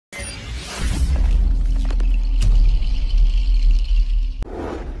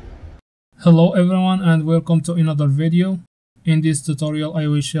Hello everyone and welcome to another video. In this tutorial I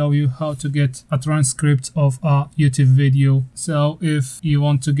will show you how to get a transcript of a YouTube video. So if you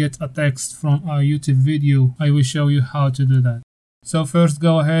want to get a text from a YouTube video, I will show you how to do that. So first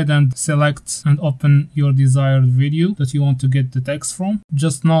go ahead and select and open your desired video that you want to get the text from.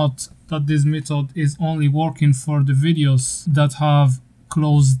 Just note that this method is only working for the videos that have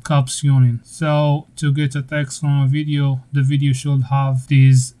closed captioning. So to get a text from a video, the video should have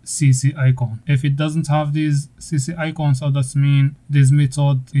this CC icon. If it doesn't have this CC icon, so that means this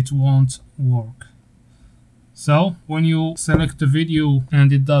method it won't work. So when you select the video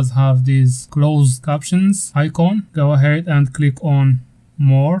and it does have this closed captions icon, go ahead and click on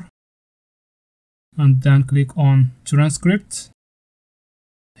more and then click on transcript.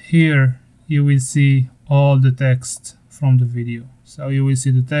 Here you will see all the text from the video. So you will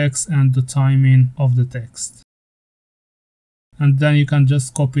see the text and the timing of the text. And then you can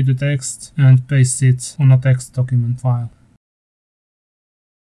just copy the text and paste it on a text document file.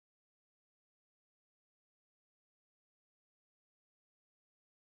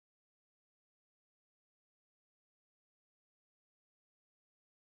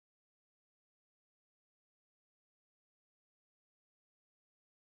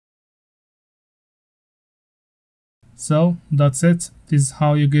 So that's it. This is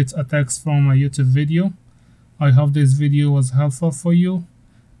how you get a text from a YouTube video. I hope this video was helpful for you.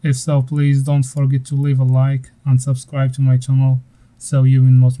 If so, please don't forget to leave a like and subscribe to my channel so you will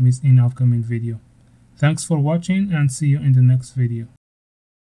not miss any upcoming video. Thanks for watching and see you in the next video.